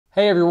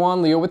Hey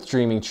everyone, Leo with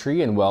Dreaming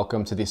Tree, and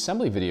welcome to the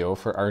assembly video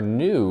for our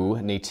new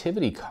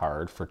Nativity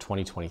card for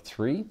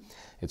 2023.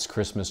 It's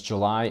Christmas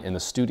July in the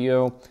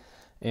studio,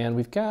 and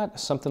we've got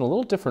something a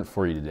little different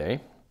for you today.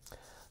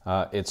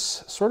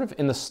 It's sort of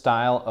in the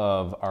style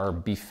of our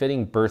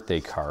befitting birthday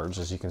cards.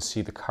 As you can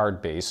see, the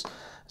card base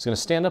is going to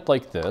stand up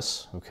like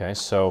this. Okay,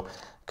 so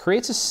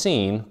creates a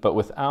scene, but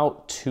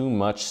without too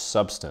much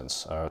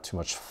substance, too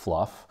much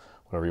fluff,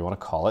 whatever you want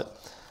to call it.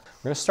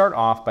 We're going to start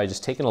off by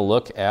just taking a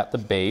look at the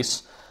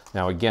base.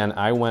 Now again,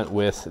 I went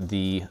with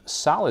the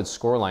solid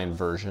scoreline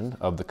version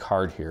of the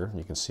card here.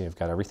 You can see I've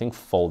got everything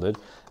folded.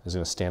 It's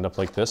going to stand up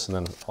like this, and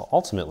then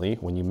ultimately,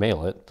 when you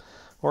mail it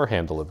or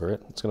hand deliver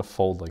it, it's going to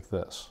fold like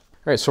this. All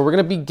right, so we're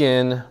going to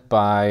begin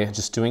by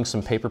just doing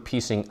some paper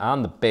piecing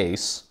on the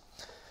base.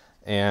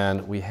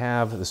 And we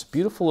have this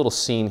beautiful little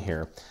scene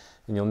here.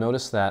 And you'll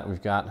notice that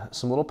we've got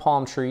some little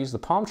palm trees. The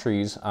palm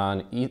trees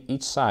on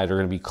each side are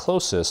going to be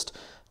closest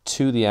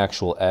to the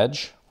actual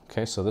edge.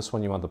 Okay, so this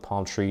one you want the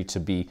palm tree to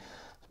be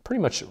pretty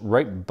much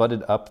right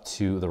butted up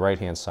to the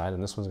right-hand side,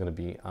 and this one's going to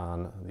be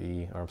on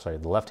the, or I'm sorry,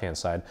 the left-hand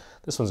side.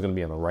 This one's going to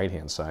be on the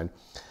right-hand side.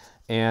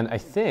 And I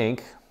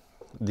think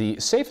the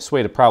safest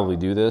way to probably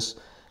do this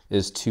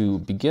is to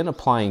begin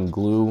applying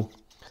glue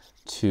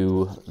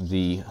to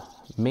the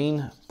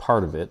main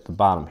part of it, the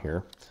bottom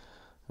here.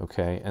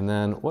 Okay, and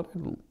then what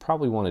I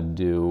probably want to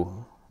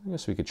do, I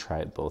guess we could try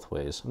it both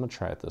ways. I'm going to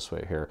try it this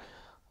way here.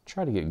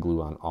 Try to get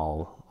glue on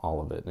all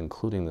of it,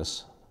 including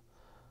this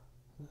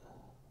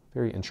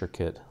very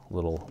intricate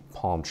little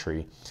palm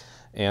tree.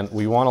 And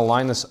we want to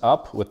line this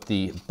up with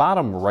the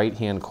bottom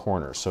right-hand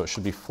corner. So it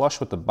should be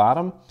flush with the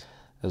bottom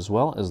as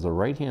well as the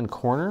right-hand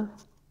corner.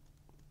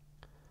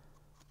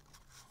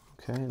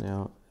 Okay,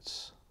 now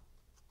just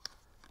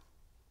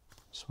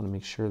want to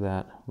make sure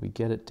that we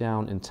get it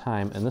down in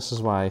time. And this is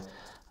why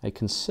I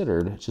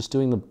considered just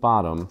doing the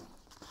bottom,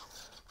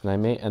 and I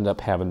may end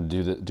up having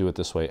to do it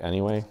this way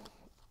anyway,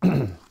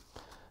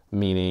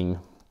 meaning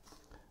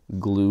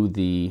glue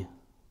the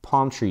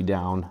palm tree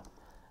down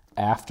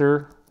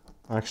after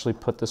I actually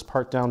put this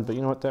part down, but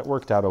you know what, that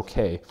worked out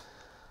okay.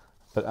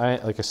 But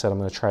like I said, I'm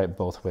going to try it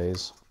both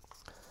ways.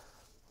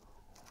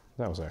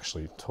 That was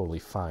actually totally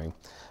fine.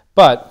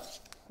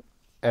 But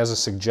as a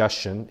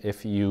suggestion,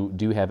 if you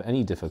do have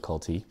any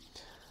difficulty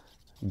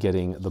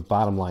getting the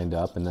bottom lined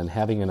up and then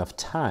having enough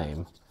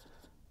time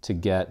to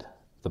get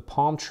the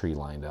palm tree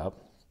lined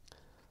up,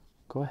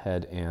 go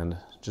ahead and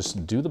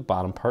just do the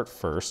bottom part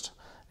first.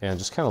 And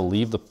just kind of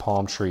leave the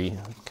palm tree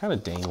kind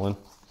of dangling.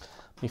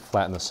 Let me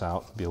flatten this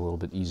out, be a little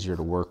bit easier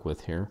to work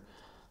with here.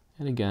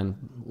 And again,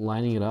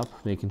 lining it up,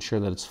 making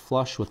sure that it's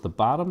flush with the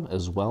bottom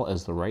as well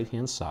as the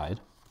right-hand side.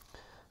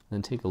 And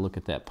then take a look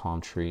at that palm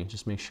tree.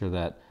 Just make sure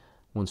that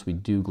once we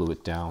do glue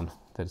it down,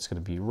 that it's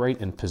going to be right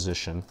in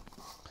position.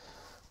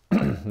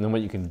 And then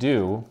what you can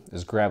do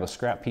is grab a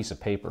scrap piece of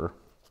paper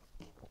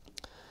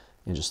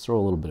and just throw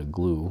a little bit of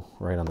glue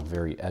right on the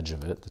very edge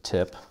of it, the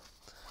tip.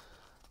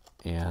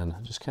 And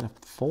just kind of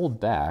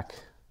fold back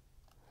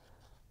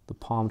the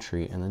palm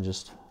tree and then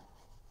just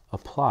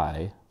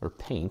apply or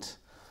paint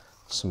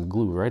some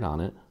glue right on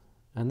it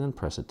and then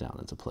press it down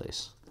into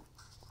place.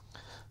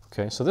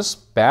 Okay, so this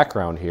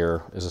background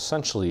here is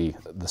essentially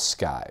the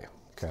sky.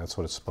 Okay, that's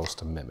what it's supposed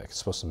to mimic. It's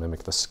supposed to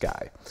mimic the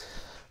sky.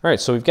 All right,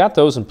 so we've got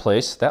those in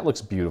place. That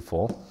looks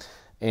beautiful.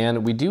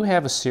 And we do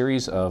have a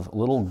series of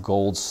little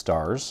gold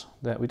stars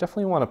that we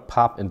definitely want to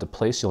pop into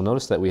place. You'll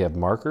notice that we have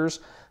markers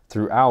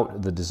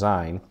throughout the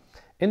design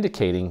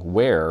indicating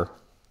where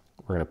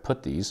we're going to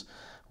put these.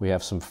 We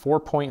have some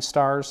 4-point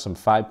stars, some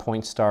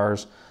 5-point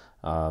stars,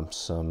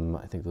 some,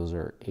 I think those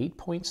are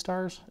 8-point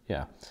stars.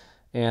 Yeah.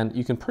 And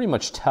you can pretty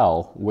much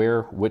tell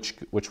where which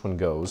one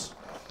goes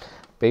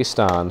based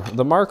on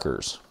the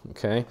markers.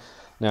 Okay.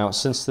 Now,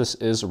 since this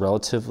is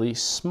relatively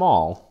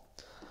small,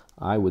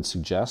 I would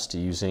suggest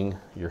using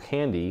your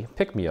handy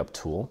pick-me-up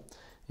tool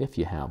if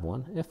you have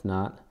one. If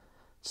not,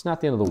 it's not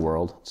the end of the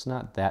world. It's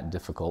not that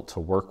difficult to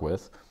work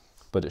with,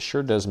 but it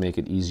sure does make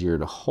it easier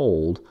to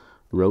hold,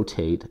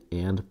 rotate,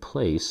 and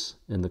place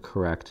in the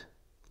correct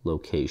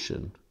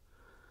location.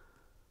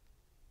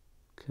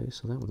 Okay,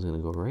 so that one's going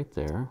to go right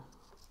there,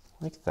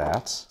 like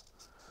that.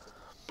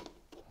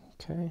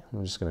 Okay,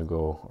 I'm just going to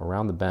go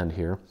around the bend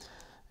here,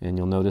 and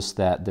you'll notice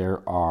that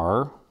there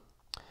are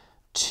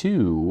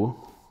 2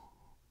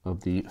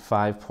 of the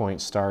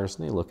 5-point stars,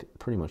 and they look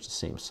pretty much the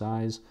same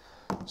size.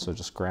 So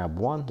just grab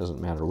one,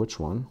 doesn't matter which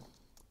one,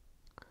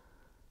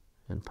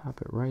 and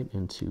pop it right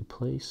into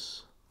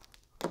place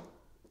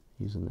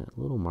using that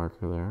little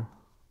marker there.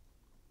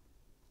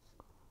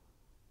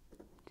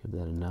 Give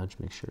that a nudge,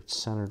 make sure it's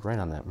centered right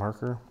on that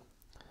marker.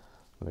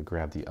 I'm going to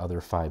grab the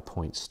other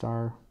 5-point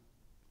star,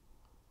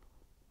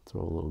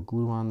 throw a little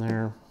glue on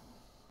there.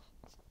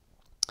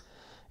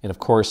 And of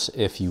course,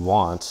 if you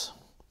want,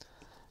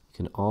 you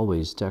can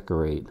always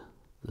decorate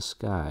the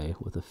sky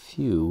with a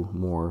few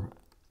more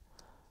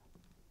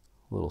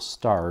little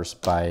stars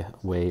by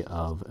way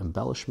of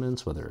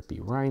embellishments, whether it be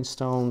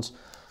rhinestones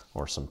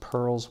or some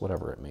pearls,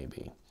 whatever it may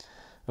be.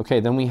 Okay,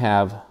 then we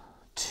have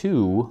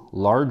 2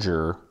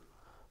 larger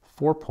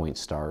 4-point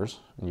stars,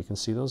 and you can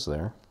see those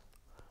there.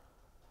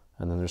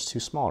 And then there's 2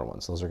 smaller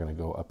ones. Those are going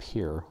to go up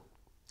here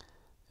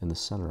in the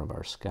center of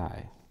our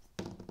sky.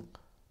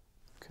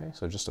 Okay,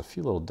 so just a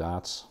few little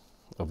dots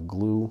of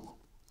glue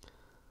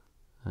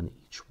on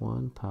each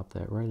one. Pop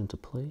that right into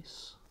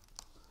place.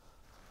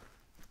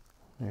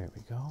 There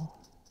we go.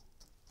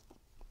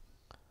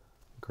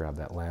 Grab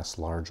that last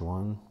large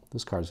one.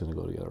 This card's going to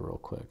go together real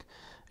quick.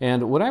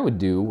 And what I would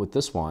do with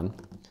this one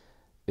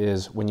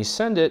is when you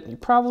send it, you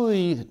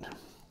probably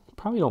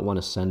don't want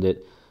to send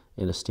it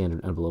in a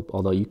standard envelope,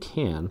 although you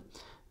can.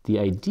 The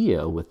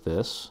idea with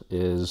this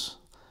is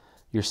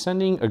you're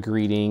sending a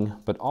greeting,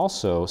 but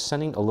also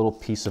sending a little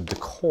piece of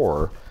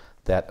decor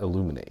that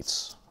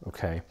illuminates,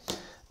 okay?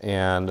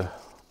 And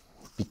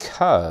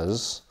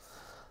because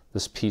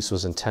this piece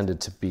was intended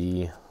to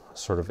be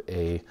sort of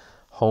a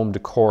home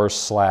decor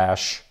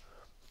slash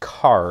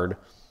card,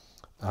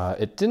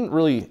 it didn't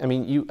really, I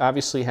mean, you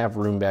obviously have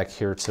room back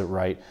here to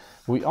write.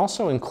 We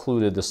also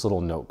included this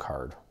little note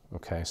card,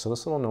 okay? So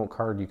this little note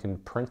card you can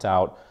print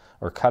out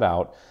or cut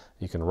out.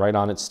 You can write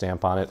on it,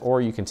 stamp on it,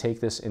 or you can take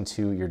this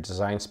into your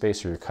design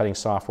space or your cutting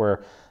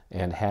software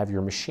and have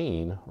your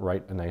machine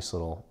write a nice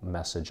little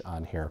message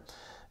on here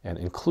and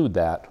include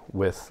that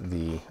with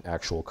the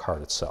actual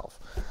card itself.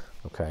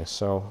 Okay,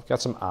 so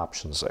got some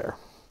options there.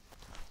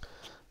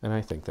 And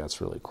I think that's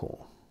really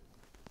cool.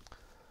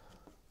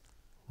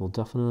 Will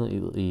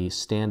definitely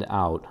stand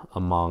out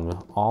among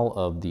all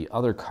of the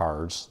other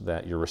cards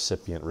that your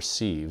recipient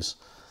receives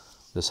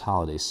this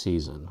holiday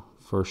season,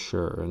 for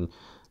sure. And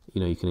you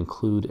know, you can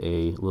include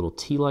a little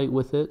tea light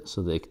with it,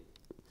 so they,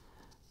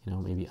 you know,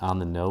 maybe on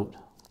the note,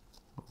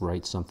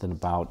 write something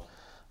about,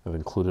 I've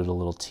included a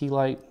little tea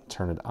light,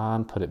 turn it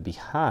on, put it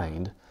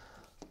behind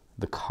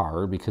the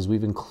card, because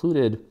we've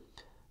included,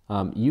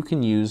 you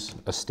can use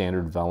a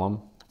standard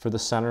vellum for the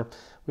center.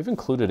 We've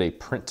included a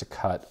print to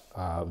cut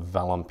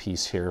vellum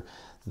piece here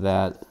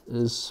that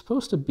is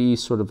supposed to be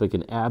sort of like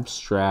an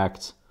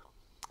abstract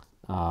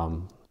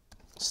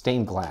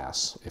stained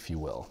glass, if you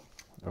will,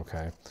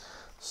 okay?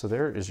 So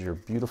there is your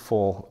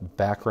beautiful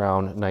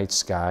background night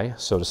sky,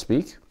 so to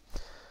speak.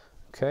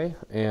 Okay,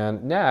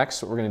 and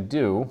next what we're going to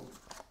do,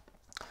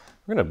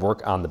 we're going to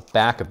work on the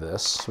back of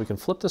this. So we can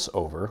flip this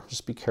over.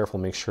 Just be careful,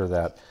 make sure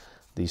that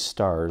these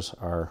stars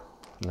are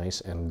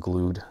nice and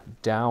glued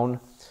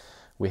down.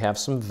 We have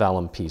some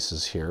vellum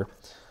pieces here.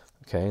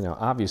 Okay, now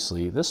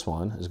obviously this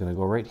one is going to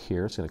go right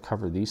here. It's going to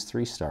cover these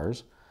 3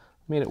 stars.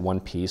 Made it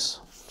one piece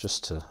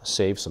just to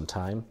save some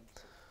time.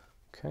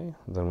 Okay,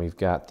 then we've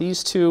got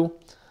these 2.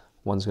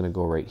 One's going to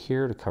go right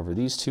here to cover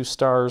these 2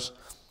 stars,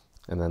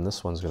 and then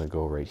this one's going to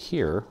go right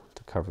here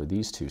to cover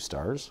these 2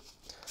 stars.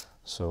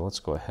 So let's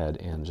go ahead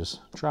and just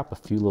drop a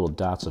few little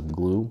dots of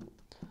glue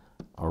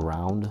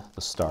around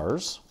the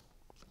stars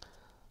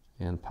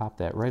and pop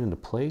that right into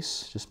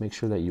place. Just make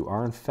sure that you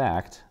are in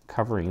fact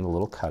covering the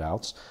little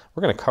cutouts.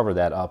 We're going to cover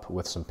that up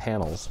with some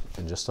panels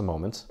in just a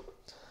moment.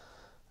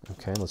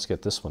 Okay, let's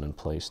get this one in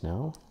place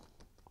now.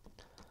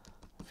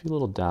 A few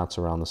little dots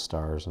around the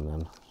stars and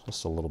then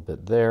just a little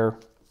bit there.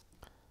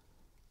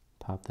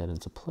 Pop that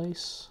into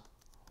place,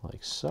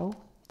 like so.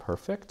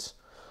 Perfect.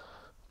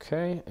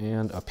 Okay,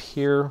 and up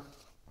here,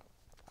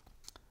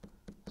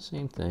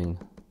 same thing.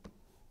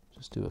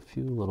 Just do a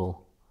few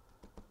little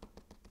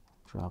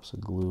drops of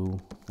glue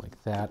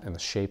like that in the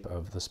shape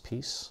of this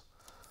piece.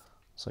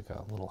 It's like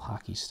a little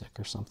hockey stick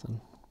or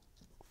something.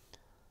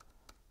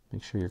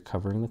 Make sure you're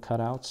covering the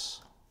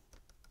cutouts.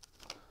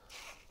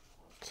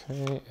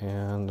 Okay,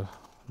 and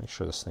make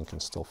sure this thing can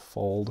still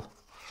fold.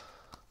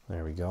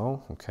 There we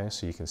go. Okay,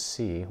 so you can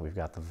see we've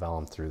got the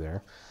vellum through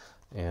there,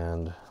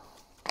 and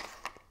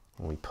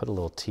when we put a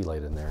little tea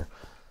light in there,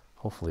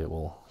 hopefully it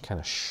will kind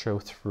of show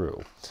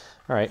through.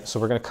 All right, so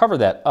we're going to cover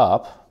that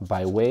up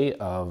by way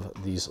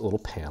of these little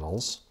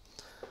panels.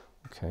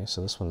 Okay,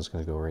 so this one's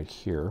going to go right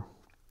here.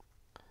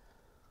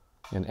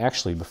 And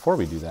actually, before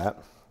we do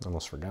that, I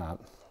almost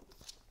forgot,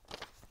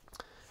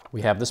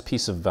 we have this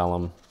piece of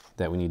vellum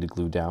that we need to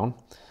glue down.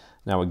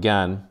 Now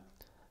again,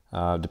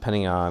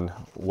 depending on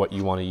what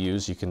you want to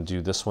use, you can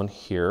do this one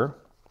here,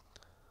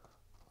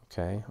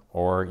 okay,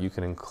 or you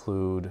can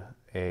include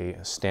a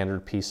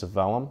standard piece of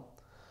vellum,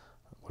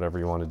 whatever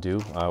you want to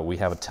do. We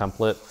have a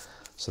template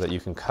so that you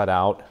can cut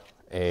out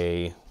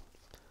a,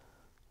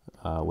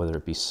 whether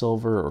it be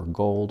silver or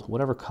gold,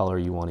 whatever color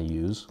you want to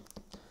use.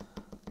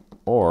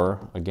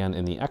 Or, again,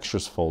 in the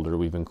extras folder,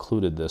 we've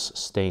included this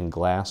stained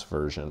glass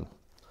version.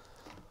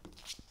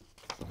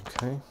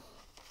 Okay.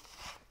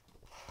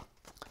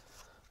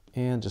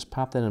 And just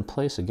pop that in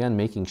place, again,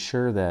 making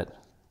sure that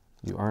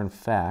you are in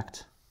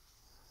fact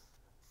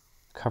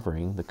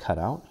covering the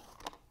cutout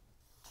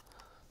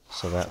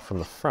so that from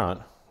the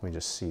front we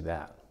just see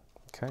that.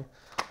 Okay,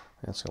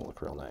 that's going to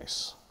look real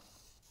nice.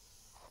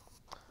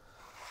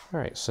 All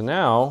right, so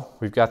now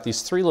we've got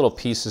these 3 little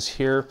pieces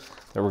here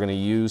that we're going to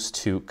use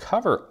to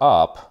cover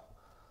up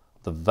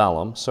the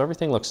vellum so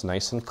everything looks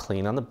nice and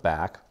clean on the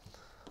back.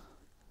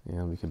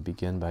 And we can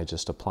begin by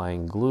just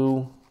applying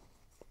glue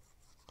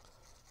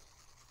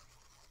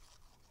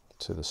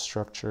to the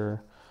structure,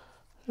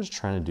 just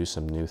trying to do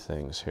some new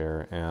things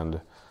here. And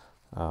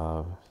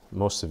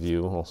most of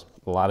you, well,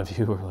 a lot of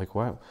you are like,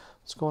 wow,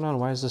 what's going on?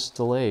 Why is this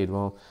delayed?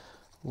 Well,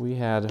 we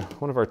had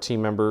one of our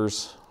team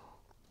members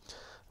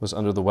was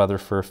under the weather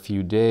for a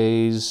few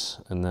days,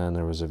 and then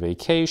there was a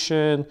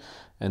vacation,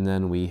 and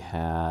then we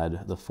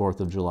had the 4th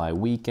of July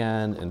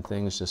weekend, and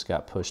things just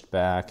got pushed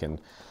back.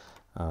 And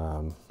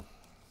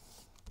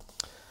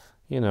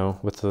you know,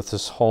 with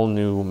this whole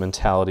new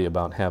mentality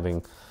about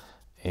having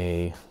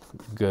a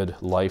good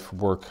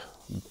life-work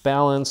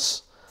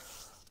balance,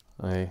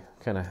 I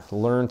kind of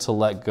learned to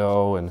let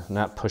go and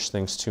not push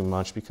things too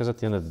much, because at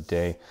the end of the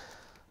day,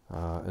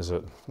 is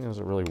it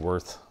really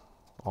worth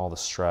all the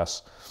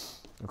stress?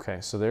 Okay,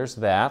 so there's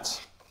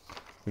that.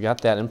 We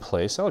got that in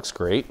place. That looks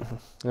great. And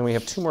then we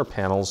have 2 more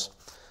panels.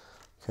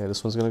 Okay,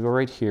 this one's going to go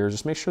right here.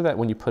 Just make sure that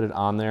when you put it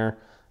on there,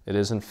 it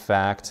is in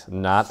fact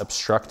not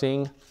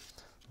obstructing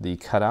the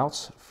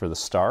cutouts for the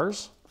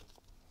stars.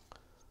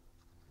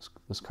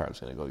 This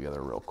card's going to go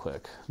together real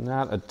quick.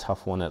 Not a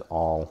tough one at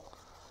all.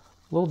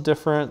 A little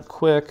different,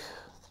 quick,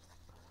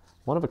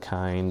 one of a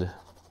kind.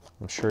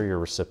 I'm sure your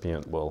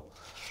recipient will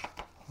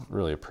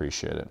really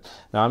appreciate it.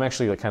 Now I'm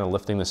actually kind of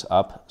lifting this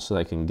up so that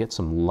I can get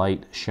some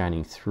light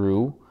shining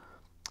through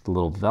the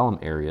little vellum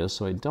areas,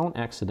 so I don't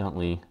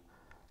accidentally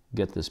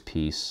get this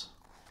piece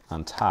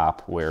on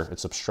top where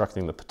it's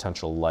obstructing the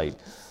potential light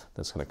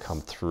that's going to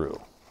come through.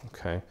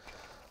 Okay,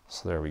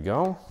 so there we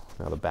go.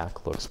 Now the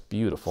back looks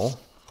beautiful.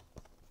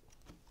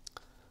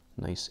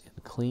 Nice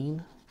and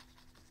clean.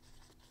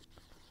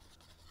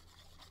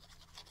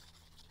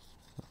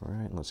 All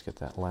right, let's get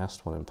that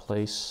last one in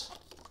place.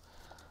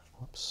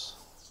 Whoops.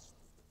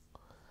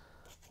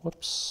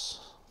 Whoops.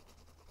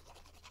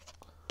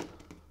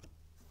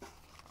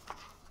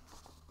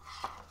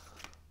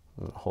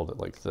 Hold it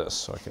like this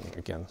so I can,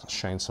 again,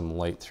 shine some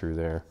light through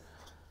there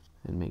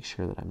and make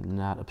sure that I'm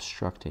not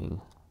obstructing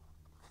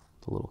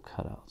the little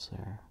cutouts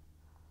there.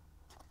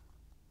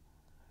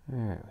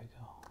 There we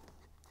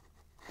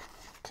go.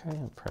 Okay,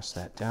 and press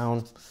that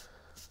down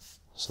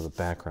so the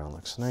background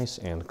looks nice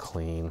and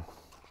clean.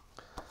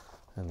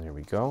 And there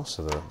we go.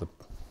 So the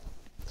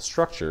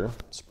structure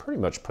is pretty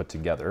much put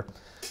together.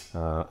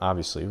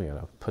 Obviously, we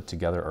gotta put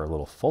together our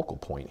little focal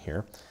point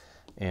here.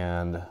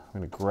 And I'm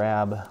gonna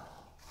grab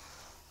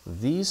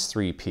these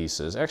 3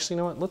 pieces. Actually,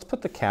 you know what? Let's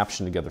put the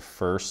caption together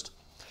first.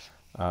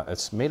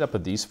 It's made up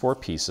of these 4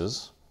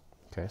 pieces.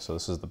 Okay, so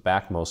this is the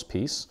backmost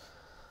piece.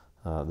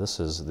 This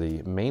is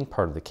the main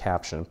part of the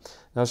caption. Now,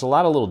 there's a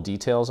lot of little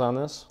details on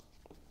this.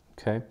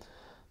 Okay,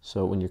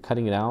 so when you're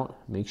cutting it out,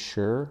 make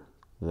sure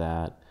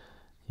that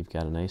you've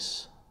got a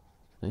nice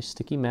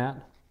sticky mat,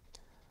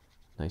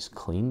 nice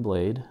clean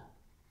blade,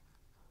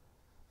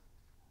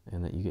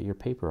 and that you get your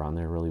paper on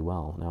there really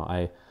well. Now,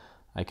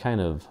 I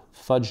kind of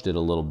fudged it a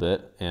little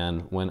bit,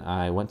 and when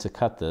I went to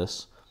cut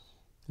this,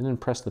 I didn't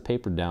press the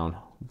paper down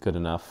good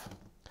enough.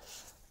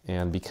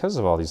 And because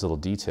of all these little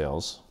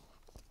details,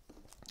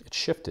 it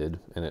shifted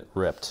and it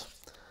ripped.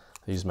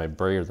 I used my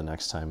brayer the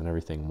next time and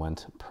everything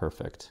went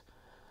perfect.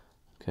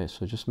 Okay,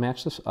 so just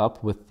match this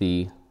up with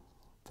the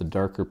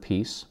darker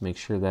piece. Make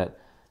sure that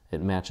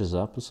it matches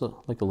up. It's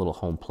like a little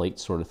home plate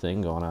sort of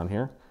thing going on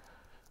here.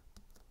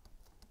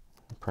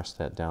 Press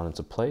that down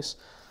into place,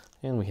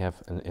 and we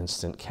have an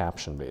instant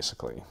caption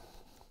basically.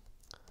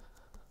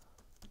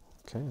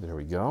 Okay, there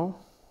we go.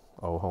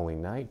 Oh, holy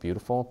night,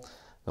 beautiful.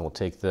 Then we'll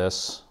take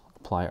this,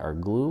 apply our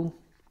glue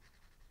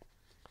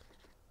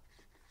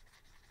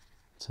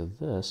to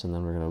this, and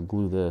then we're going to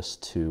glue this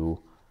to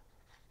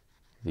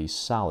the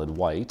solid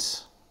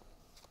white,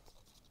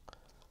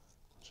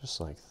 just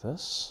like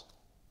this.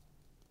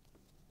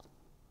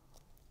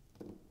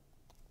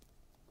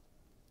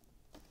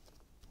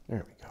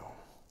 There we go.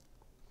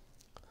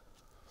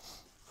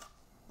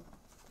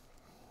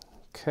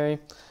 Okay,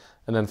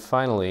 and then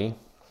finally,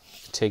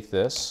 take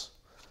this,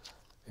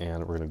 and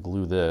we're going to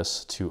glue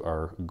this to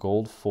our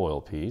gold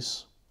foil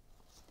piece.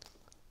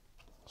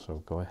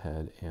 So go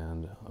ahead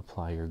and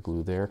apply your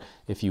glue there.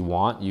 If you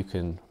want, you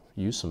can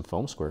use some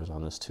foam squares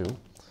on this too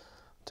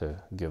to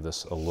give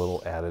this a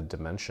little added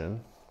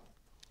dimension.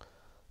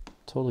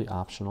 Totally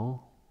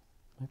optional.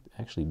 Might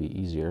actually be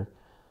easier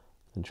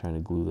than trying to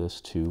glue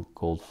this to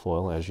gold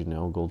foil. As you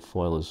know, gold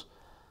foil is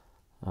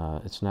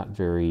it's not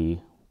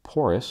very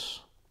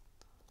porous,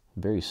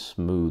 very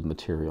smooth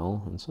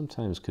material, and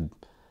sometimes could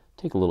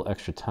take a little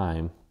extra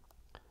time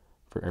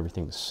for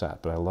everything to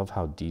set. But I love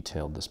how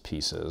detailed this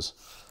piece is.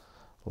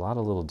 A lot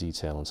of little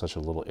detail in such a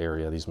little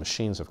area. These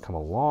machines have come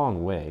a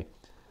long way.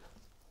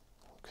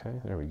 Okay,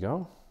 there we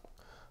go.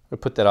 We'll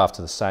put that off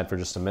to the side for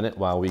just a minute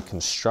while we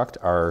construct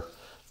our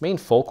main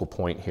focal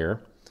point here.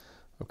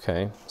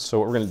 Okay, so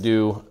what we're going to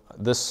do,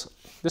 this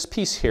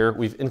piece here,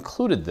 we've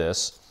included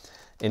this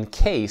in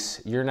case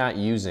you're not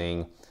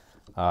using,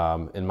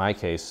 in my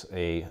case,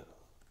 a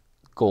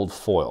gold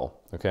foil.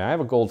 Okay, I have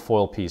a gold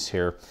foil piece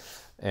here,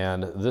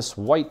 and this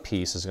white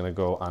piece is going to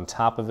go on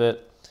top of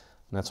it,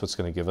 and that's what's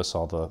going to give us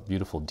all the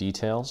beautiful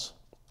details.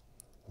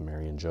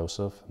 Mary and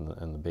Joseph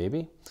and the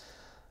baby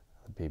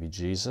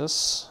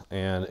Jesus.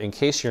 And in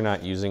case you're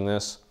not using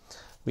this,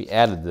 we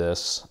added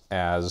this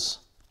as,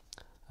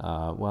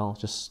 well,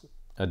 just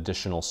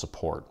additional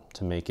support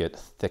to make it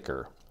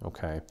thicker,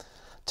 okay?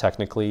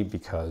 Technically,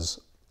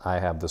 because I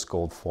have this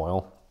gold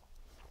foil,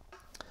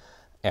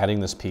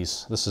 adding this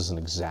piece, this is an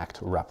exact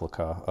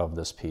replica of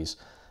this piece,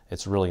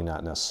 it's really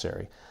not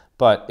necessary.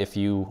 But if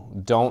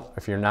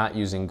you're not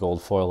using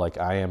gold foil like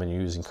I am and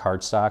you're using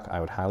cardstock, I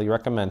would highly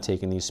recommend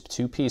taking these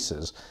two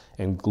pieces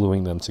and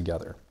gluing them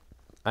together.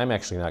 I'm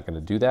actually not going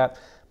to do that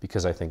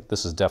because I think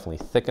this is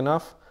definitely thick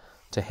enough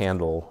to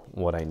handle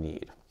what I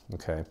need.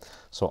 Okay,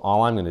 so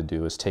all I'm going to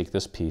do is take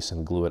this piece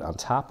and glue it on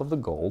top of the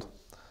gold.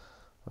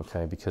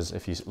 Okay, because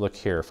if you look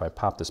here, if I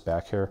pop this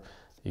back here,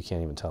 you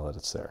can't even tell that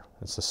it's there.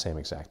 It's the same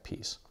exact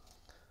piece.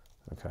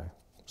 Okay,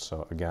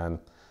 so again,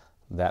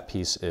 that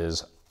piece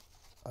is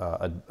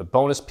a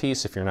bonus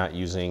piece if you're not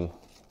using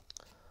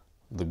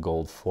the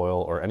gold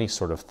foil or any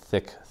sort of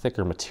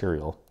thicker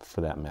material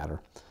for that matter.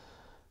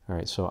 All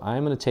right, so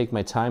I'm going to take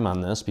my time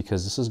on this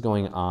because this is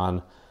going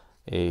on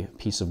a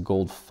piece of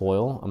gold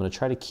foil. I'm going to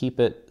try to keep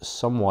it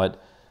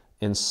somewhat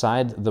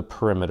inside the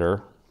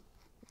perimeter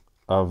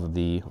of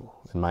the,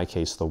 in my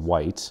case, the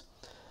white.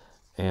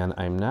 And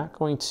I'm not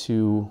going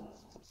to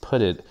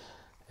put it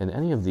in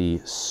any of the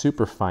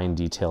super fine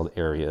detailed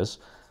areas.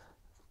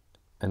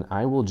 And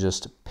I will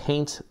just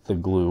paint the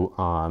glue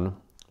on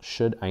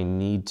should I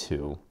need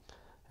to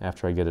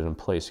after I get it in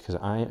place, because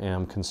I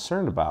am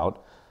concerned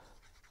about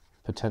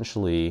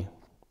potentially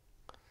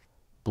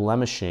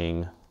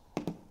blemishing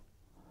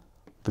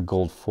the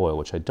gold foil,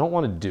 which I don't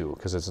want to do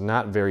because it's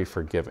not very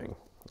forgiving,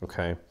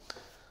 okay?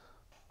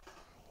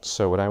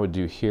 So what I would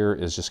do here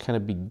is just kind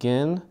of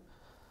begin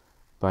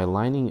by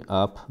lining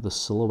up the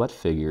silhouette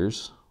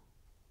figures,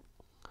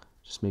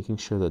 just making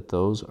sure that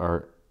those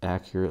are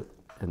accurate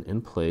and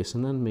in place,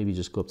 and then maybe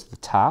just go up to the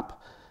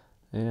top,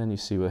 and you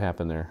see what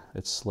happened there.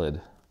 It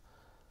slid.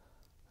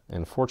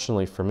 And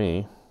fortunately for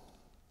me,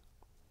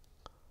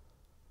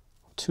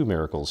 two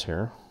miracles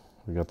here.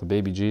 We got the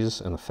baby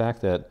Jesus and the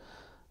fact that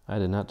I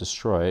did not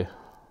destroy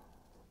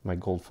my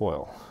gold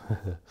foil.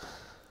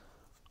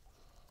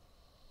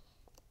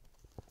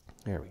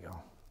 There we go.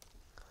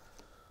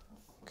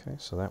 Okay,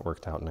 so that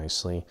worked out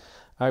nicely.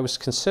 I was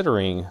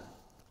considering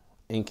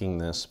inking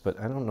this, but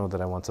I don't know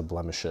that I want to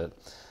blemish it.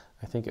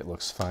 I think it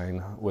looks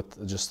fine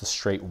with just the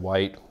straight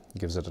white. It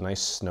gives it a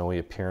nice snowy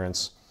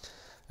appearance.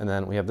 And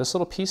then we have this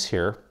little piece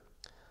here.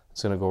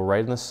 It's going to go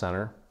right in the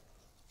center.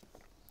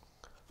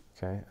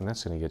 Okay, and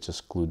that's going to get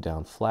just glued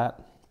down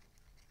flat.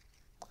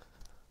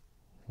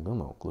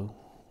 Gumo glue.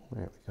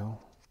 There we go.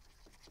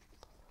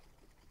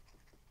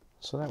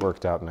 So that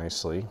worked out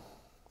nicely.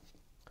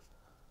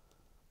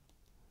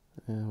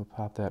 And we'll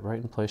pop that right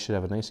in place. Should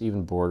have a nice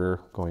even border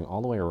going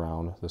all the way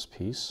around this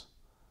piece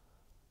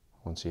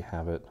once you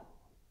have it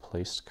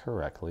placed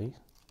correctly.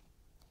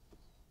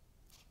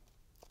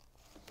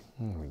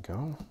 There we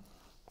go.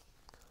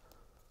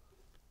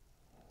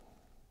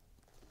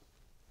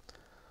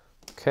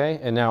 Okay,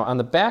 and now on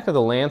the back of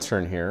the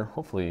lantern here,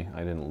 hopefully I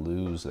didn't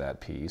lose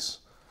that piece.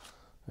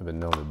 I've been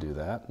known to do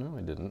that. No,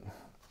 I didn't.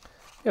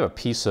 We have a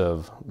piece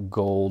of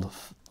gold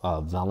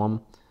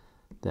vellum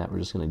that we're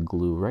just going to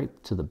glue right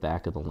to the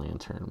back of the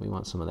lantern. We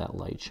want some of that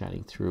light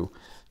shining through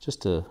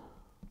just to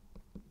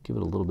give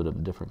it a little bit of a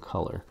different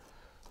color.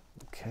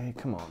 Okay,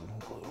 come on,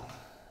 glue.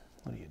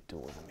 What are you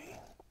doing to me?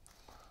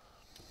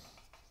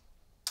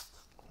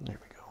 There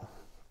we go.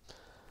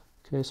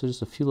 Okay, so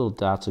just a few little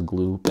dots of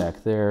glue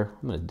back there.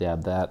 I'm going to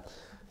dab that,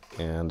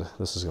 and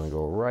this is going to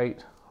go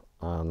right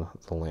on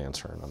the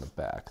lantern on the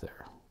back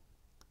there.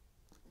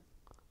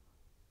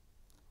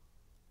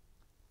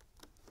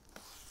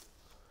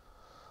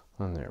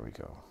 And there we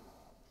go.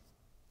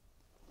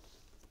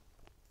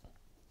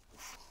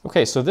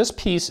 Okay, so this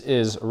piece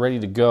is ready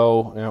to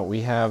go. Now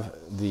we have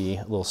the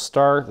little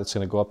star that's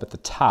going to go up at the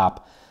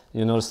top.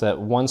 You'll notice that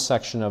one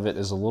section of it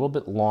is a little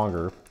bit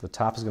longer. The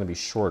top is going to be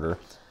shorter.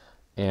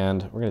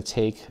 And we're going to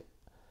take,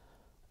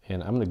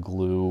 and I'm going to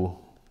glue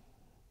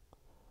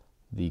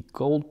the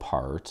gold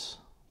part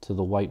to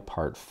the white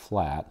part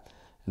flat.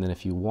 And then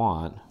if you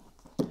want,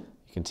 you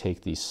can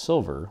take the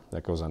silver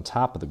that goes on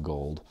top of the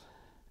gold,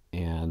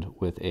 and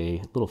with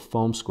a little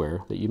foam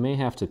square that you may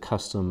have to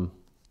custom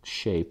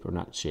shape, or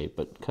not shape,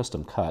 but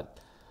custom cut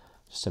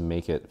just to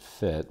make it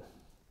fit.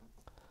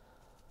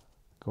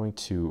 I'm going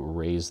to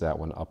raise that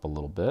one up a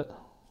little bit.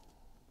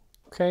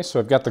 Okay, so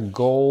I've got the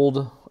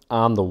gold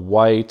on the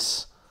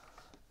white,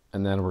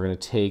 and then we're going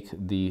to take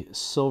the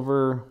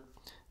silver,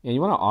 and you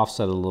want to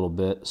offset it a little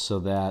bit so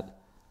that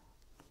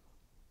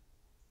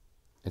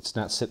it's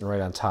not sitting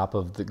right on top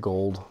of the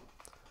gold.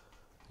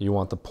 You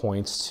want the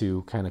points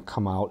to kind of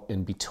come out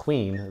in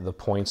between the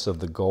points of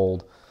the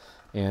gold.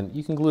 And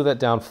you can glue that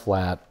down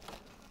flat,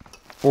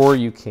 or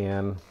you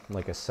can,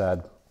 like I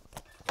said,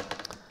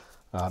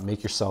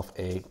 make yourself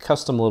a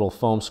custom little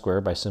foam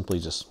square by simply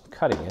just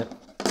cutting it.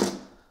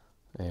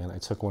 And I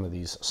took one of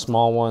these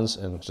small ones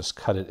and just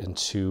cut it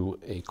into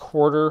a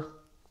quarter,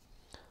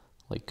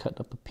 like cutting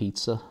up a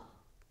pizza,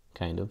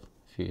 kind of,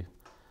 if you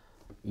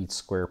eat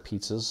square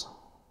pizzas,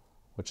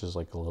 which is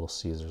like a Little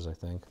Caesars, I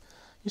think.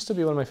 Used to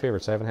be one of my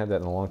favorites. I haven't had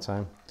that in a long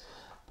time.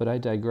 But I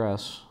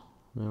digress.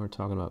 Now we're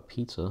talking about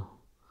pizza.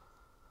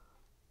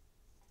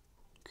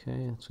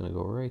 Okay, it's going to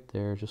go right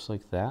there, just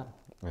like that.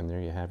 And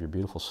there you have your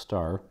beautiful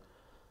star.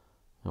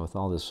 Now with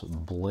all this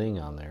bling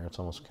on there, it's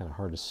almost kind of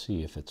hard to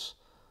see if it's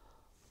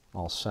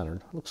all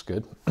centered. Looks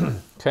good.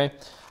 Okay,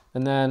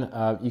 and then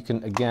you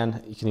can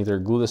either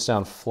glue this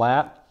down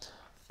flat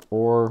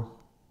or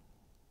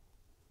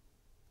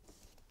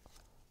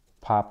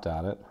pop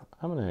dot it.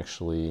 I'm going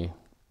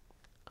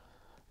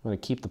to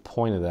keep the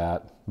point of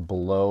that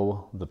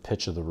below the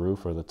pitch of the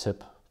roof, or the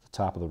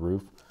top of the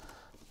roof.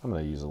 I'm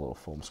going to use a little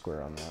foam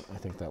square on that. I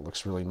think that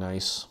looks really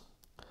nice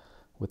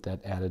with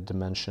that added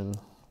dimension.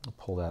 I'll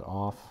pull that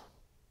off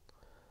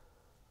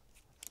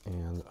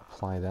and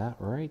apply that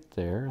right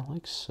there,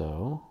 like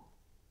so.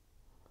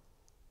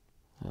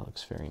 That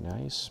looks very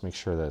nice. Make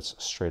sure that's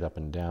straight up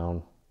and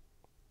down.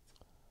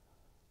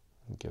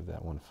 And give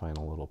that one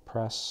final little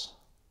press.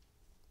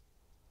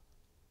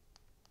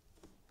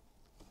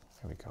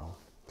 There we go.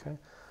 Okay,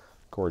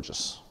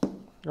 gorgeous. All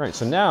right,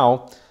 so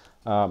now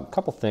a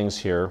couple things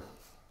here.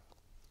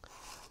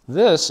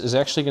 This is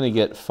actually going to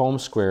get foam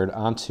squared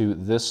onto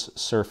this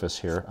surface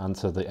here,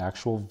 onto the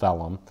actual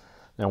vellum.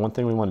 Now, one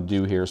thing we want to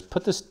do here is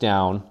put this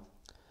down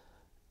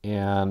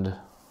and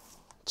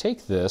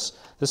take this.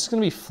 This is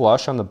going to be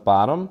flush on the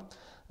bottom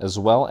as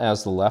well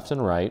as the left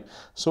and right.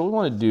 So what we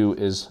want to do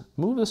is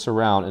move this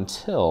around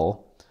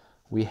until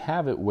we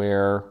have it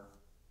where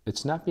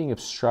it's not being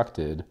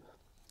obstructed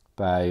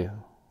by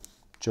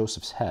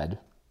Joseph's head.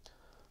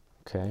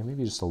 Okay,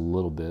 maybe just a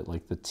little bit,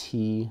 like the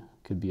T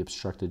could be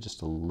obstructed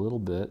just a little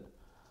bit.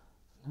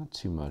 Not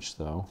too much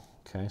though.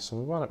 Okay, so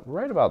we want it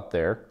right about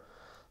there.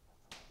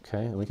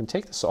 Okay, and we can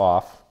take this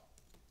off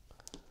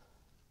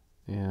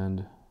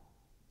and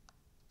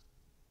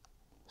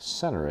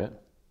center it.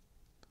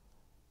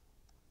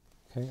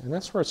 Okay, and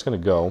that's where it's going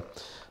to go.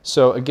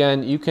 So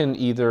again, you can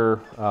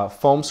either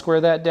foam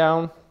square that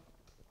down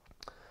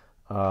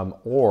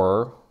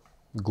or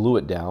glue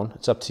it down.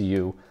 It's up to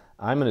you.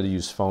 I'm going to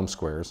use foam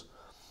squares.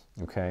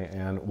 Okay,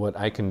 and what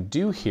I can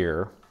do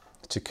here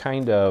to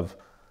kind of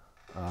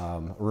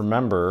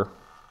remember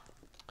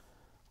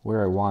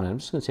where I want it, I'm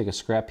just going to take a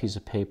scrap piece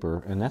of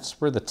paper, and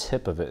that's where the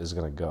tip of it is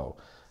going to go.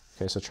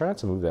 Okay, so try not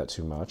to move that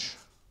too much.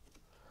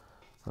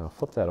 I'll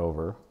flip that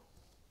over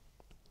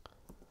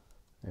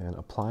and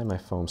apply my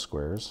foam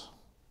squares.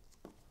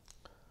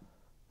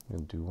 I'm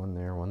going to do one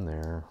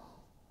there,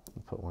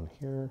 and put one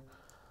here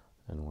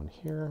and one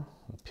here,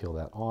 and peel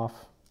that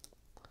off.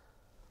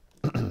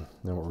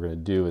 Then what we're going to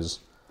do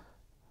is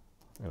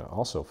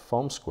also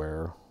foam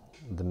square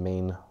the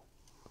main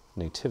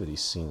nativity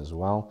scene as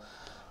well.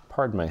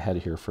 Pardon my head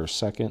here for a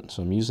second.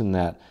 So I'm using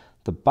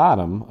the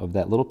bottom of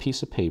that little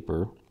piece of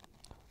paper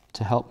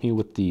to help me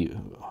with the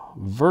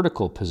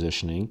vertical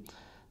positioning,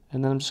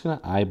 and then I'm just going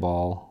to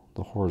eyeball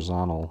the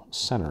horizontal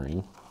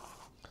centering.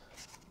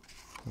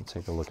 Let's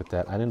take a look at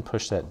that. I didn't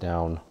push that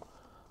down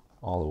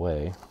all the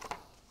way,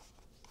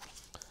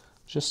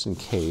 just in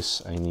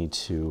case I need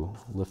to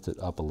lift it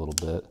up a little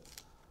bit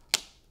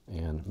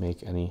and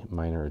make any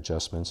minor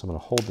adjustments. I'm going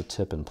to hold the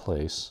tip in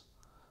place.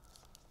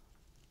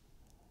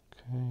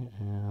 Okay,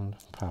 and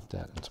pop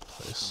that into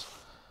place.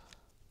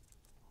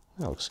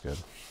 That looks good.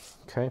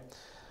 Okay.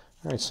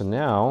 All right, so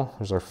now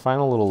there's our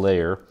final little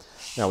layer.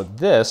 Now with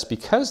this,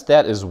 because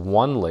that is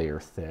one layer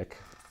thick,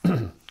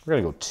 we're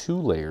going to go 2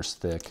 layers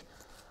thick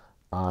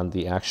on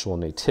the actual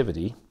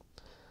nativity.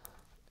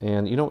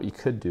 And you know what you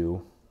could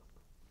do?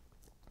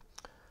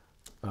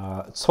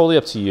 It's totally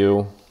up to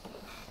you.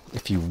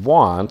 If you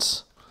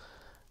want,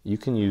 you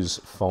can use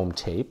foam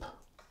tape.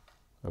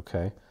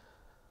 Okay.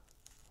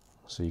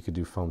 So you could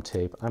do foam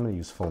tape. I'm going to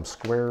use foam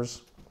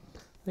squares.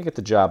 They get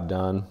the job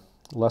done.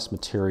 Less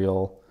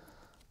material.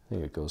 I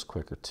think it goes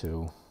quicker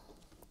too.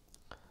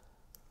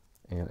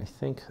 And I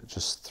think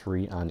just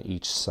 3 on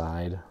each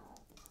side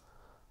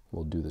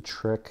will do the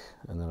trick.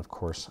 And then of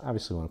course,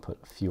 obviously we want to put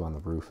a few on the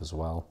roof as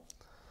well.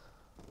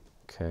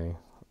 Okay,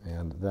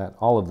 and that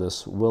all of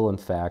this will in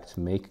fact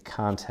make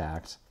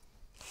contact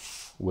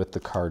with the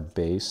card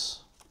base.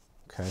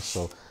 Okay,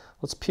 so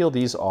let's peel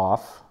these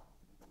off,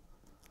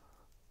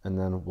 and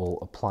then we'll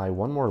apply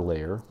one more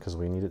layer because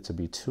we need it to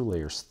be 2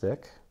 layers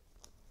thick.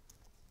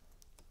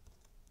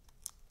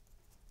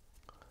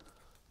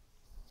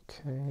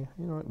 Okay,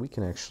 you know what, we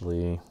can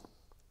actually,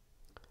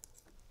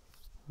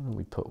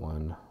 we put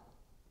one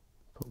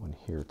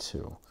here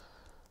too,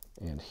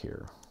 and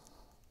here.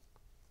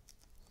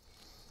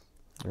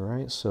 All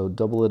right, so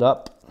double it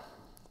up.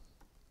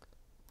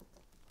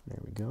 There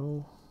we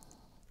go.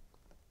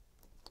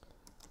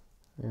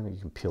 And you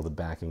can peel the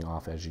backing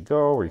off as you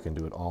go, or you can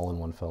do it all in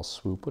one fell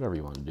swoop, whatever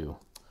you want to do.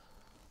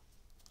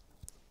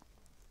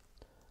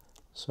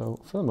 So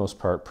for the most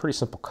part, pretty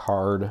simple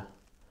card.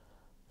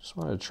 Just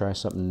wanted to try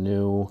something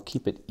new.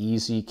 Keep it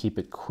easy, keep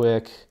it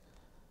quick,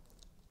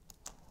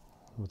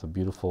 with a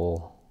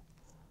beautiful,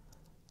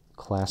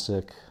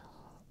 classic,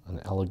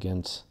 and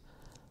elegant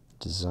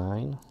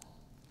design.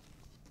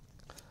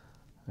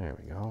 There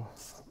we go.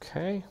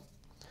 Okay.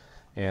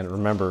 And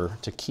remember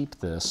to keep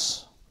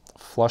this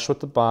flush with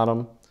the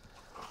bottom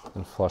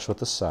and flush with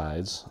the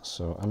sides.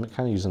 So I'm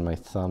kind of using my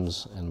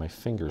thumbs and my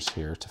fingers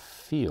here to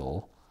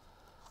feel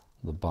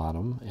the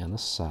bottom and the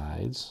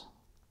sides.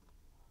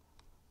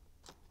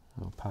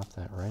 I'll pop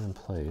that right in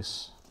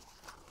place.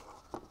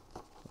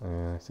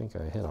 And I think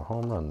I hit a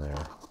home run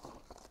there.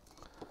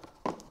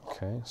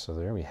 Okay, so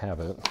there we have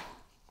it.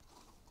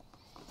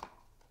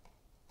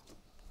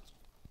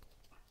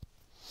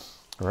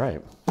 All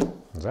right,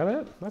 is that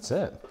it? That's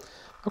it.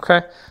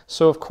 Okay,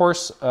 so of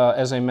course,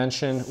 as I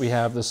mentioned, we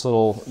have this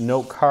little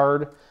note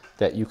card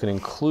that you can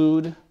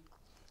include,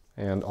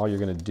 and all you're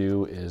gonna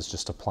do is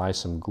just apply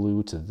some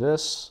glue to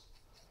this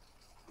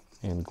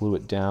and glue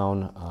it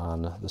down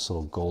on this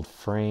little gold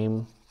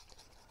frame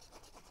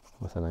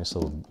with a nice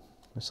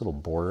little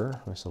border,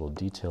 nice little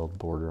detailed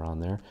border on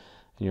there.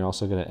 And you're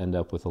also gonna end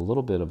up with a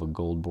little bit of a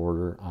gold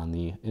border on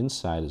the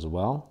inside as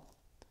well.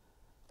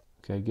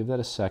 Okay, give that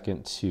a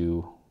second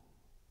to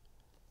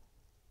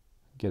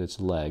get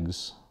its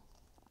legs.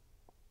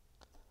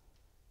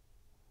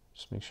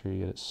 Just make sure you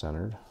get it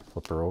centered.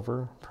 Flip her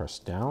over, press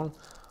down.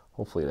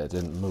 Hopefully that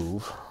didn't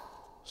move.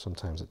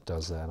 Sometimes it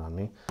does that on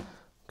me.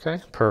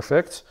 Okay,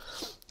 perfect.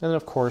 And then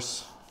of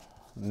course,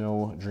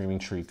 no Dreaming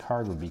Tree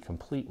card would be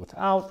complete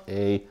without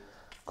a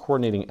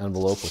coordinating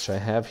envelope, which I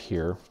have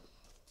here.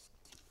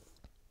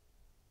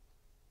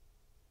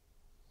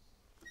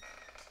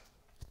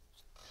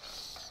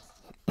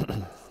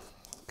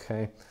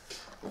 Okay,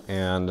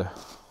 and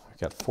I've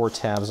got 4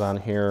 tabs on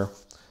here.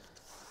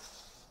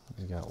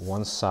 We've got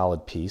one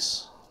solid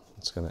piece.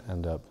 It's going to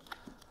end up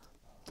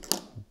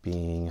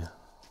being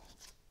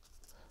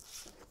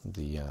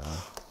the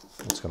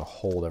it's going to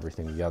hold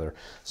everything together.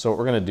 So what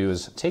we're going to do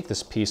is take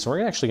this piece and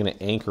we're actually going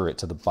to anchor it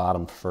to the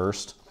bottom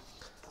first,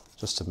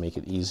 just to make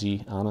it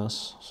easy on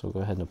us. So go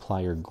ahead and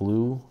apply your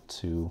glue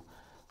to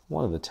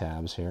one of the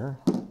tabs here.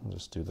 We'll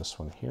just do this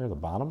one here, the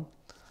bottom.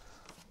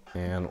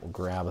 And we'll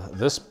grab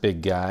this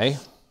big guy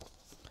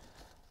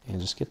and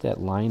just get that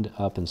lined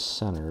up and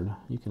centered.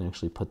 You can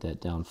actually put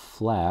that down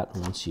flat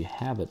once you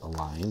have it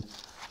aligned.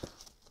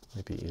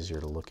 Might be easier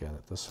to look at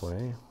it this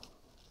way.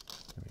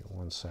 Give me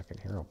 1 second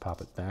here. I'll pop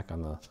it back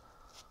on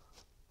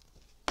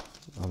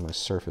my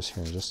surface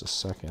here in just a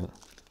second.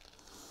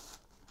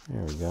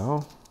 There we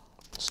go.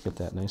 Just get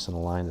that nice and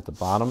aligned at the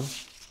bottom.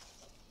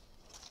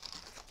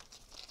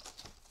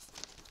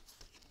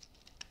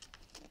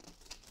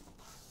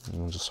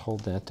 And we'll just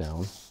hold that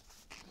down.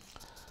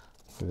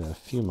 Give that a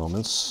few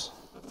moments.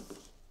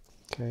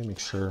 Okay, make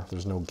sure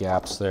there's no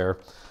gaps there.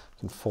 You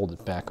can fold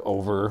it back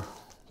over,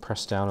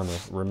 press down on the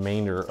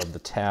remainder of the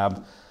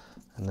tab,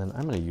 and then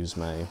I'm going to use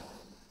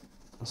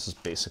this is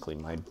basically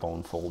my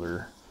bone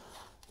folder.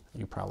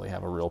 You probably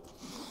have a real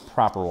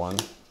proper one.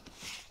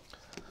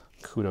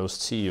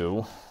 Kudos to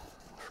you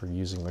for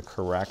using the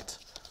correct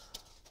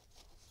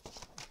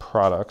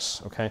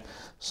products. Okay,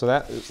 so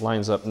that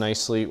lines up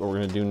nicely. What we're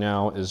going to do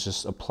now is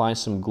just apply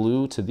some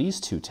glue to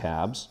these 2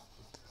 tabs.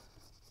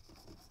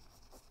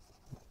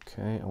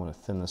 Okay, I want to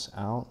thin this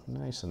out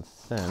nice and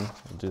thin.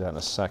 I'll do that in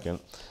a second.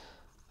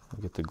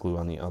 I'll get the glue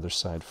on the other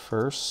side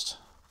first.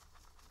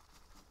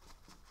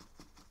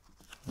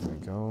 There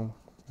we go.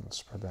 Let's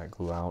spread that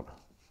glue out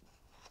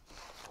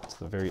to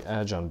the very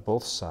edge on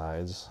both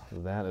sides.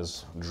 That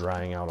is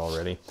drying out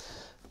already.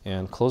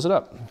 And close it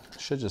up. It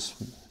should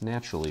just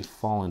naturally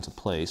fall into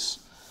place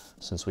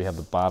since we have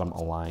the bottom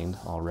aligned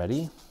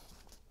already.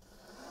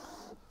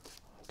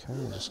 Okay,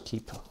 just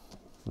keep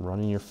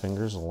running your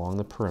fingers along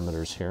the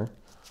perimeters here.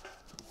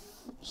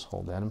 Just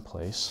hold that in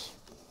place.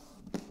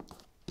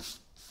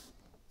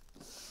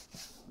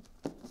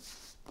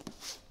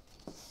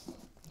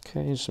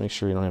 Okay, just make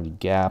sure you don't have any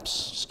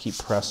gaps. Just keep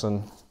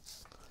pressing.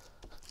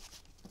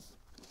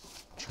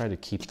 Try to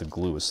keep the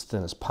glue as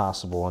thin as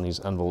possible on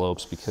these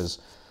envelopes because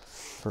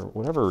for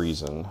whatever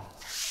reason,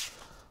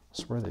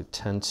 it's where they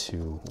tend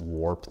to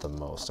warp the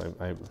most.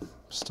 I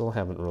still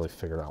haven't really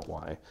figured out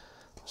why.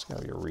 There's got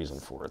to be a reason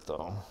for it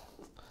though.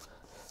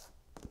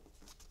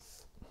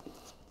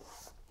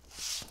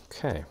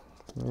 Okay,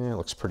 yeah, it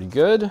looks pretty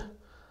good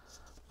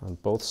on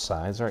both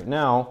sides. All right,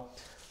 now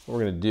what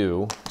we're going to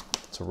do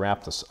to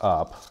wrap this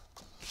up,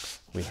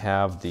 we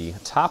have the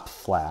top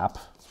flap.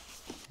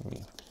 Let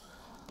me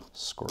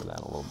score that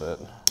a little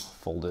bit,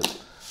 fold it.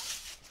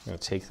 I'm going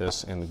to take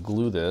this and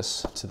glue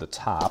this to the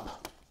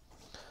top.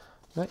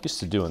 I'm not used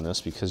to doing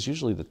this because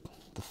usually the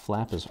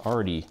flap is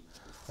already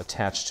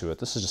attached to it.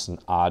 This is just an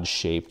odd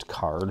shaped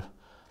card,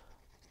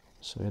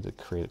 so we had to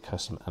create a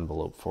custom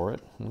envelope for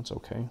it, and that's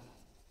okay.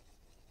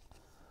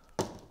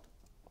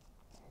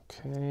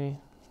 Okay,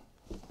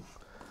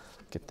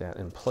 get that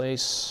in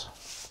place,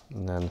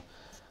 and then you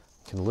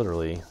can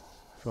literally,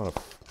 if you want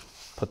to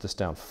put this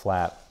down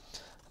flat,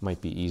 it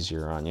might be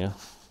easier on you.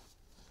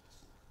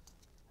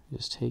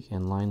 Just take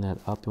and line that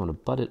up. You want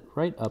to butt it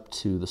right up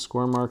to the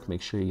score mark.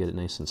 Make sure you get it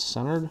nice and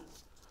centered.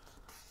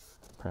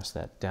 Press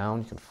that down.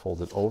 You can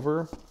fold it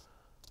over.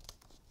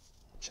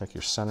 Check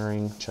your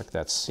centering. Check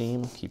that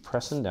seam. Keep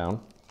pressing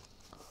down.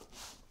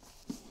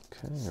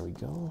 Okay, there we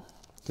go.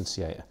 You can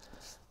see I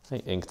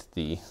inked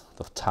the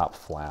top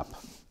flap.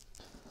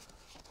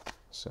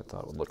 So I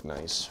thought it would look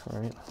nice,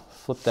 right?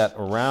 Flip that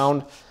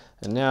around,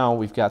 and now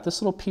we've got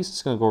this little piece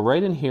that's gonna go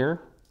right in here.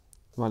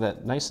 We want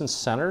that nice and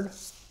centered.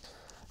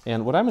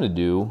 And what I'm gonna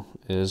do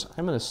is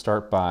I'm gonna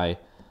start by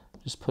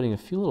just putting a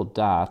few little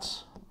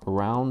dots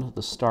around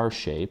the star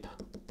shape,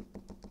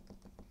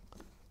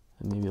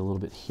 and maybe a little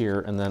bit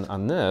here. And then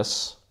on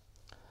this,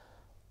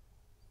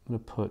 I'm gonna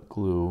put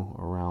glue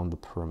around the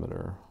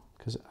perimeter,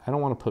 because I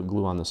don't wanna put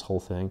glue on this whole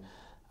thing.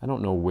 I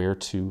don't know where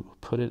to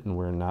put it and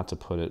where not to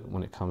put it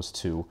when it comes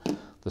to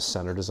the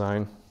center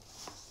design.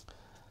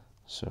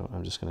 So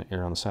I'm just going to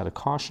err on the side of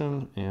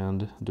caution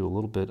and do a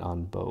little bit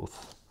on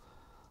both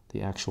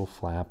the actual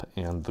flap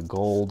and the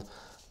gold.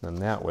 And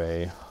that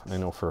way I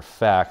know for a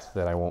fact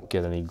that I won't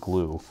get any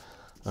glue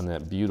on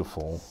that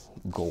beautiful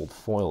gold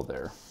foil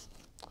there.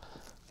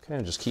 Okay,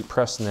 and just keep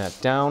pressing that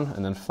down.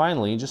 And then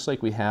finally, just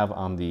like we have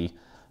on the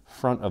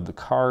front of the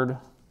card,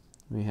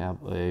 we have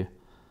a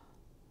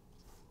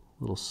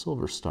little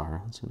silver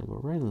star. It's going to go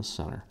right in the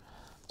center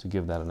to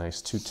give that a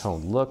nice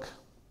two-toned look.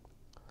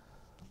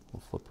 We'll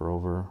flip her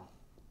over,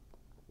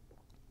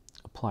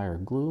 apply our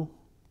glue,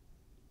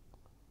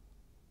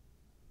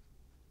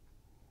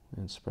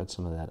 and spread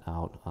some of that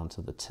out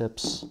onto the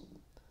tips.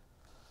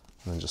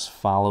 And then just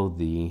follow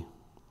the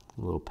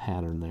little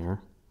pattern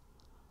there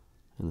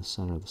in the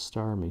center of the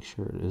star. Make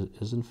sure it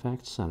is in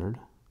fact centered,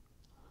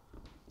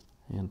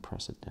 and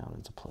press it down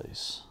into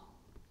place.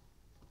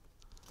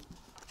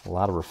 A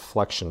lot of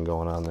reflection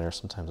going on there.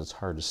 Sometimes it's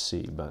hard to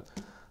see, but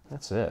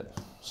that's it.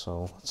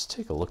 So let's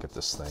take a look at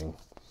this thing.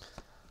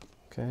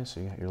 Okay, so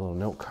you got your little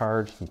note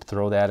card. You can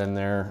throw that in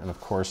there. And of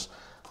course,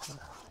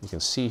 you can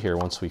see here,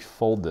 once we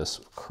fold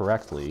this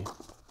correctly,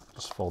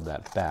 just fold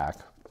that back,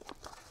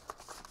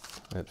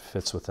 it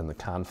fits within the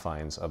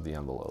confines of the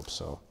envelope.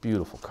 So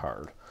beautiful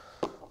card.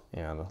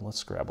 And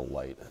let's grab a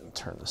light and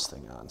turn this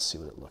thing on, see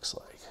what it looks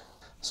like.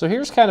 So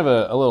here's kind of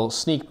a little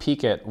sneak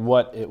peek at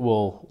what it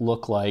will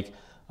look like.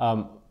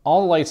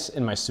 All the lights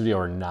in my studio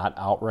are not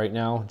out right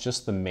now,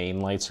 just the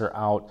main lights are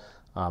out.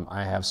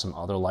 I have some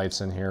other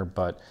lights in here,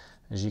 but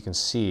as you can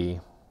see,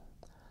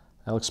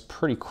 that looks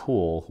pretty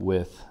cool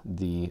with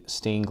the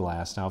stained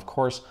glass. Now, of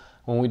course,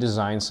 when we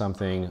design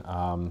something,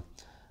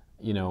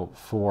 you know,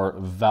 for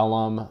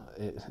vellum,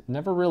 it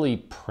never really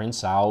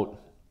prints out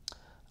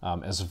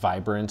as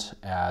vibrant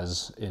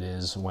as it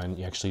is when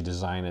you actually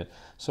design it.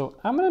 So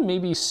I'm gonna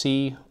maybe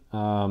see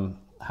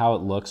how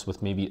it looks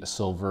with maybe a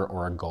silver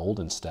or a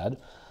gold instead.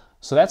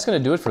 So that's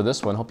going to do it for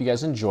this one. Hope you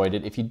guys enjoyed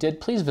it. If you did,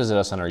 please visit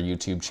us on our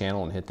YouTube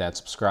channel and hit that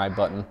subscribe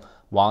button.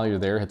 While you're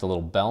there, hit the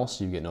little bell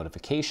so you get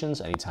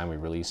notifications anytime we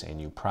release a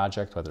new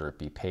project, whether it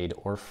be paid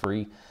or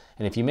free.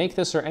 And if you make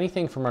this or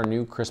anything from our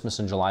new Christmas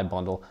in July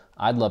bundle,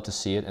 I'd love to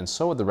see it, and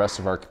so would the rest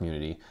of our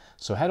community.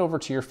 So head over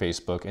to your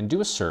Facebook and do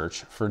a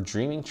search for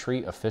Dreaming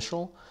Tree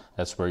Official.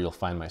 That's where you'll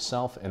find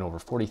myself and over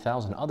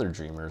 40,000 other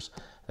dreamers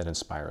that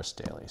inspire us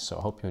daily. So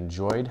I hope you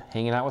enjoyed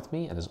hanging out with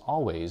me, and as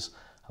always,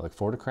 I look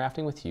forward to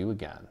crafting with you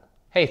again.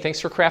 Hey, thanks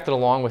for crafting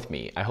along with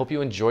me. I hope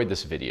you enjoyed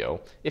this video.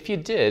 If you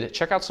did,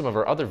 check out some of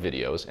our other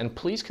videos, and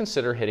please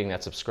consider hitting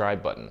that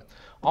subscribe button.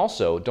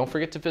 Also, don't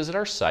forget to visit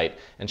our site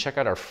and check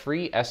out our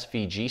free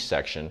SVG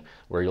section,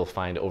 where you'll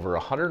find over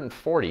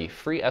 140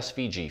 free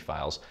SVG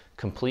files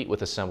complete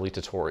with assembly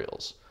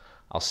tutorials.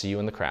 I'll see you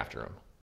in the craft room.